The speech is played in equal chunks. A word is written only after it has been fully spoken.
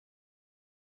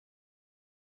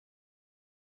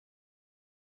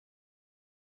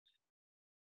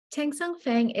Cheng-Tsung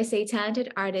Feng is a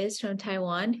talented artist from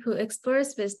Taiwan who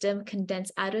explores wisdom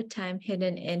condensed out of time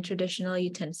hidden in traditional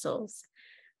utensils.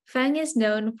 Feng is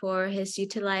known for his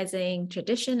utilizing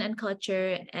tradition and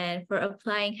culture and for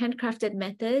applying handcrafted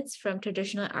methods from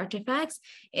traditional artifacts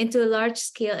into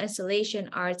large-scale installation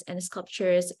arts and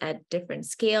sculptures at different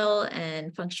scale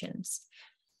and functions.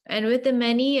 And with the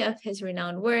many of his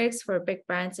renowned works for big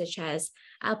brands such as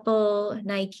Apple,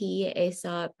 Nike,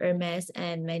 Aesop, Hermes,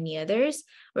 and many others,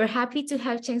 we're happy to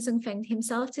have Cheng-Tsung Feng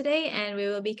himself today, and we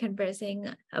will be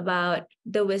conversing about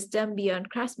the wisdom beyond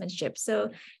craftsmanship.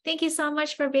 So thank you so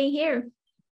much for being here.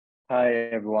 Hi,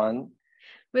 everyone.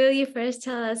 Will you first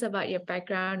tell us about your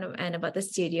background and about the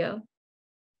studio?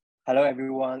 Hello,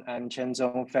 everyone. I'm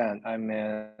Cheng-Tsung Feng. I'm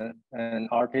an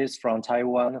artist from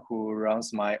Taiwan who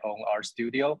runs my own art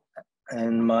studio.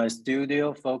 And my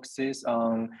studio focuses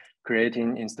on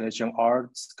creating installation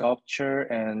art, sculpture,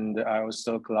 and I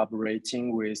also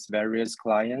collaborating with various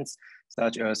clients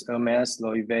such as Hermes,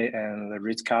 Louis Vuitton, and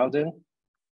Ritz-Carlton.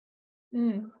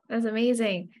 That's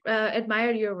amazing.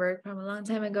 Admired your work from a long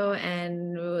time ago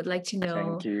and would like to know,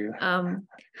 Thank you.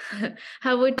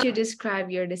 How would you describe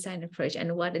your design approach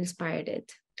and what inspired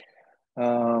it?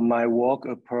 My work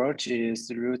approach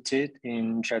is rooted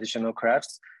in traditional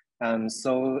crafts. I'm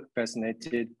so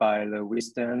fascinated by the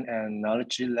wisdom and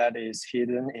knowledge that is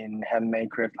hidden in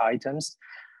handmade craft items.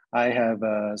 I have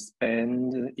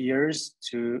spent years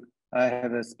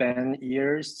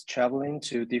traveling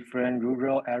to different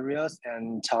rural areas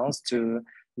and towns to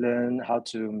learn how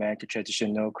to make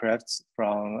traditional crafts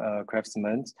from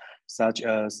craftsmen, such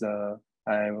as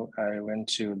I went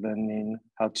to learning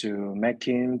how to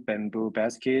making bamboo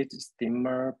baskets,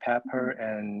 steamer, pepper,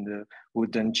 and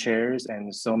wooden chairs,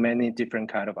 and so many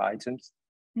different kind of items.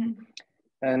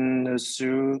 And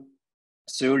through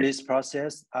this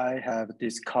process, I have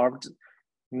discovered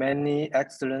many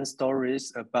excellent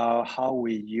stories about how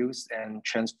we use and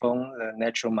transform the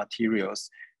natural materials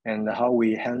and how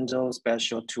we handle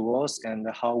special tools and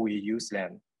how we use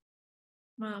them.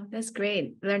 Wow, that's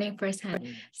great. Learning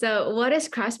firsthand. So what is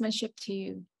craftsmanship to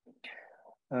you?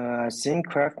 I think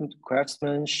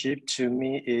craftsmanship to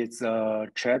me is a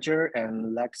treasure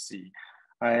and legacy.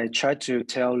 I try to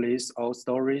tell these old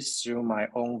stories through my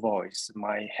own voice,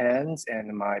 my hands,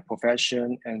 and my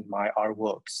profession and my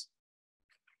artworks.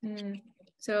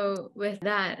 So with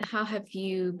that, how have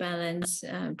you balanced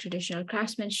traditional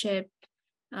craftsmanship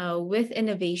with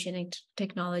innovation and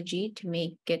technology to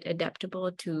make it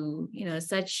adaptable to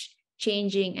such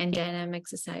changing and dynamic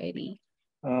society?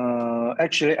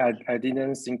 Actually, I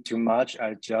didn't think too much.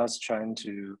 I just trying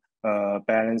to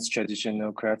balance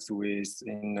traditional crafts with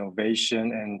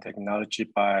innovation and technology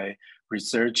by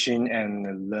researching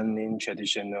and learning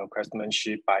traditional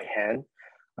craftsmanship by hand.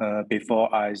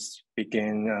 Before I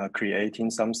begin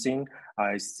creating something,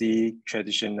 I see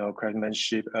traditional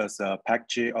craftsmanship as a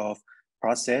package of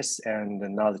process and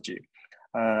knowledge.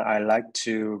 I like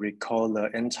to recall the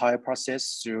entire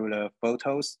process through the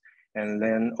photos and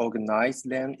then organize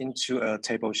them into a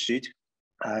table sheet.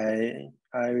 I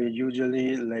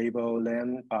usually label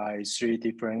them by 3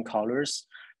 different colors,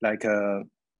 like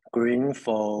green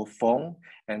for foam,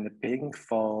 and pink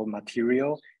for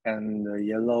material, and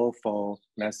yellow for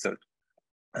method.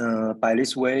 By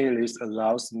this way, this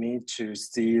allows me to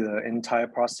see the entire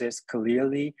process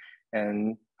clearly,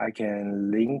 and I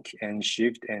can link and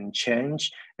shift and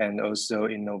change, and also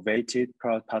innovative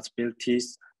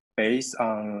possibilities based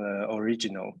on the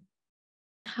original.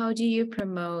 How do you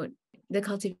promote the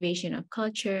cultivation of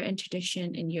culture and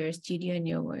tradition in your studio and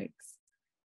your works?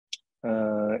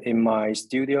 In my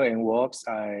studio and works,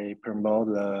 I promote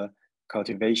the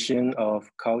cultivation of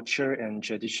culture and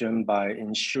tradition by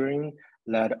ensuring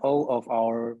that all of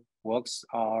our works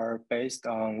are based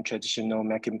on traditional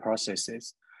making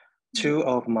processes. Two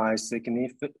of my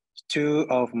significant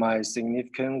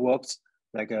works,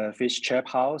 like a fish trap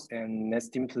house and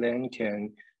nesting plan,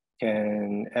 can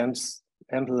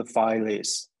amplify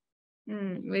this.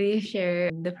 Will you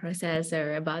share the process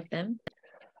or about them?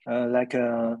 Like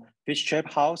a fish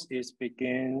trap house is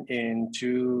began in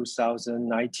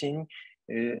 2019.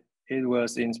 It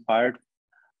was inspired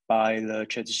by the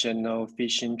traditional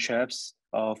fishing traps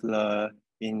of the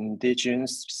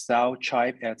indigenous South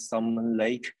tribe at Salmon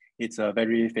Lake. It's a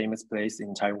very famous place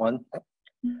in Taiwan.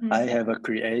 I have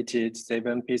created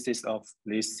 7 pieces of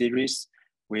this series,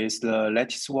 with the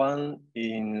latest one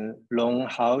in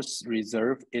Longhouse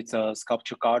Reserve. It's a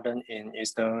sculpture garden in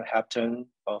Eastern Hampton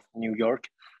of New York.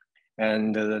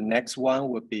 And the next one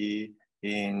would be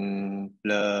in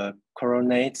the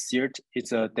Coronet Theatre.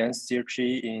 It's a dance theatre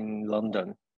in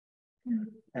London.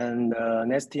 And the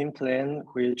nesting plan,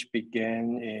 which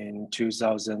began in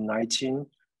 2019,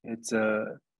 it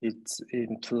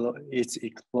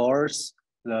explores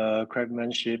the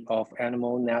craftsmanship of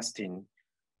animal nesting,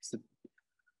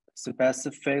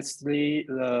 specifically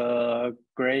the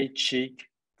gray-cheek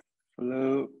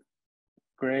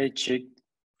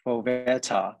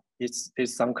fovetta. It's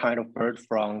some kind of bird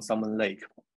from Salmon Lake.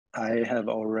 I have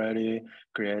already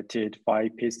created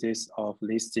 5 pieces of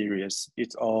this series.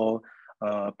 It's all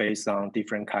based on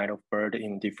different kind of bird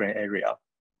in different area.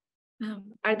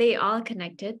 Are they all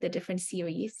connected, the different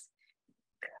series?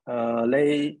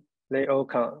 They all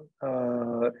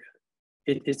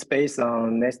it's based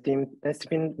on nesting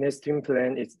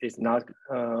plan. It's not.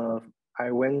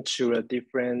 I went to a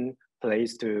different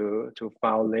place to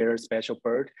find their special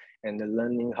bird and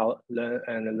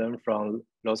learn from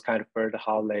those kind of bird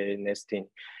how they nesting,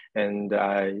 and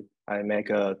I make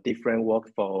a different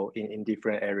workflow in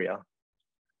different area.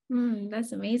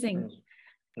 That's amazing.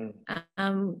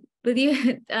 Will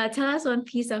you tell us one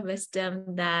piece of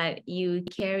wisdom that you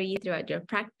carry throughout your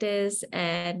practice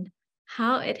and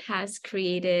how it has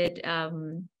created,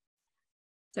 how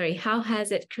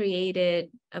has it created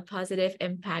a positive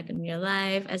impact in your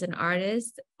life as an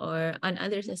artist or on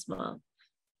others as well?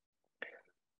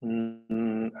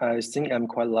 I think I'm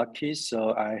quite lucky.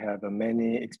 So I have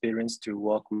many experience to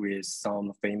work with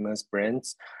some famous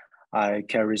brands. I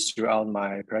carry throughout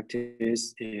my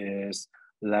practice is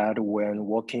that when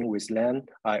working with them,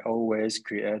 I always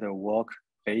create a work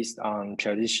based on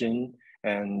tradition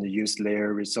and use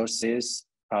their resources,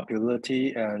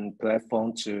 popularity, and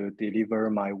platform to deliver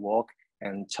my work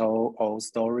and tell all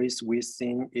stories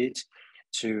within it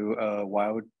to a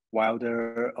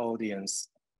wilder audience.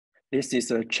 This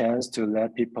is a chance to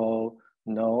let people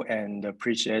know and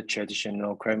appreciate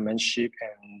traditional craftsmanship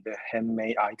and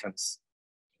handmade items.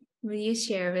 Will you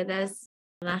share with us,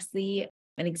 lastly,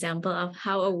 an example of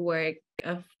how a work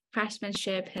of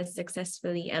craftsmanship has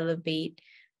successfully elevated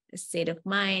the state of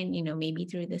mind, maybe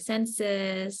through the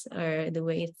senses or the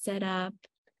way it's set up?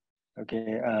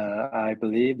 Okay, I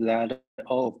believe that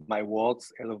all of my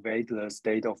works elevate the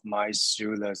state of mind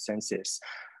through the senses.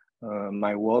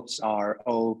 My works are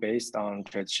all based on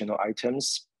traditional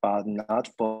items, but not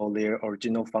for their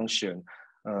original function.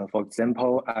 For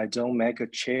example, I don't make a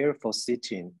chair for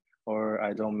sitting, or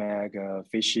I don't make a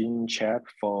fishing trap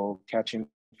for catching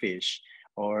fish,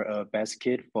 or a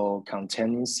basket for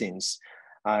containing things.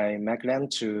 I make them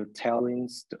to tell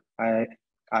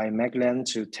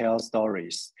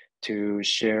stories, to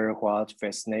share what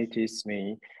fascinates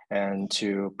me, and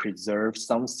to preserve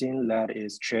something that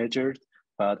is treasured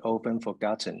but often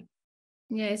forgotten.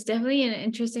 Yeah, it's definitely an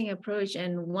interesting approach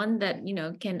and one that,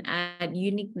 can add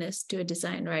uniqueness to a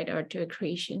design, right, or to a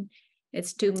creation.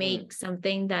 It's to make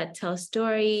something that tells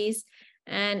stories,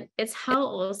 and it's how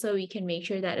also we can make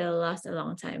sure that it'll last a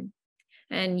long time.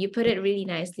 And you put it really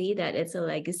nicely that it's a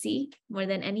legacy more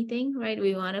than anything, right?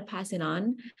 We want to pass it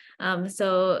on.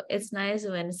 So it's nice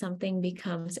when something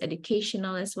becomes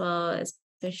educational as well,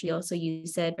 especially also you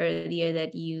said earlier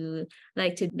that you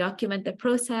like to document the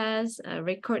process,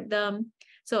 record them.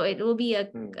 So it will be a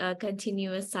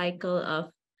continuous cycle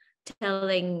of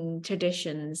telling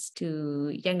traditions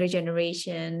to younger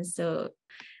generations. So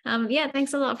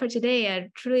thanks a lot for today.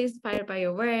 I'm truly inspired by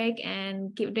your work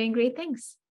and keep doing great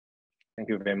things. Thank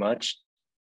you very much.